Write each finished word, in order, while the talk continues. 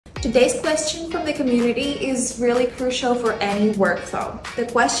Today's question from the community is really crucial for any workflow. The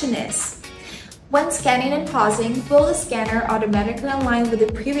question is, when scanning and pausing, will the scanner automatically align with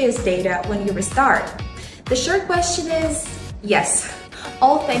the previous data when you restart? The short question is yes,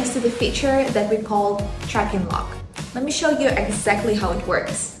 all thanks to the feature that we call Track and Lock. Let me show you exactly how it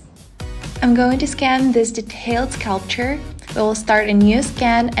works. I'm going to scan this detailed sculpture. We will start a new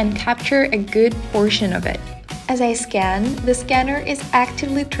scan and capture a good portion of it. As I scan, the scanner is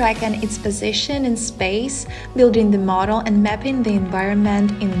actively tracking its position in space, building the model and mapping the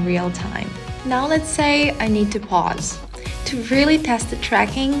environment in real time. Now let's say I need to pause. To really test the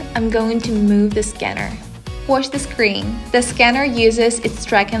tracking, I'm going to move the scanner. Watch the screen. The scanner uses its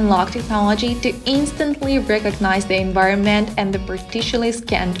Track and Lock technology to instantly recognize the environment and the partially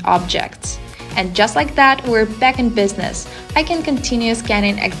scanned objects. And just like that, we're back in business. I can continue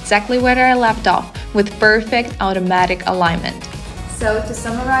scanning exactly where I left off with perfect automatic alignment. So to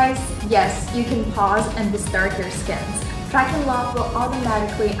summarize, yes, you can pause and restart your scans. Track and Lock will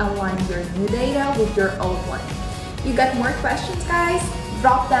automatically align your new data with your old one. You got more questions, guys?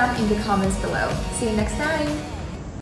 Drop them in the comments below. See you next time!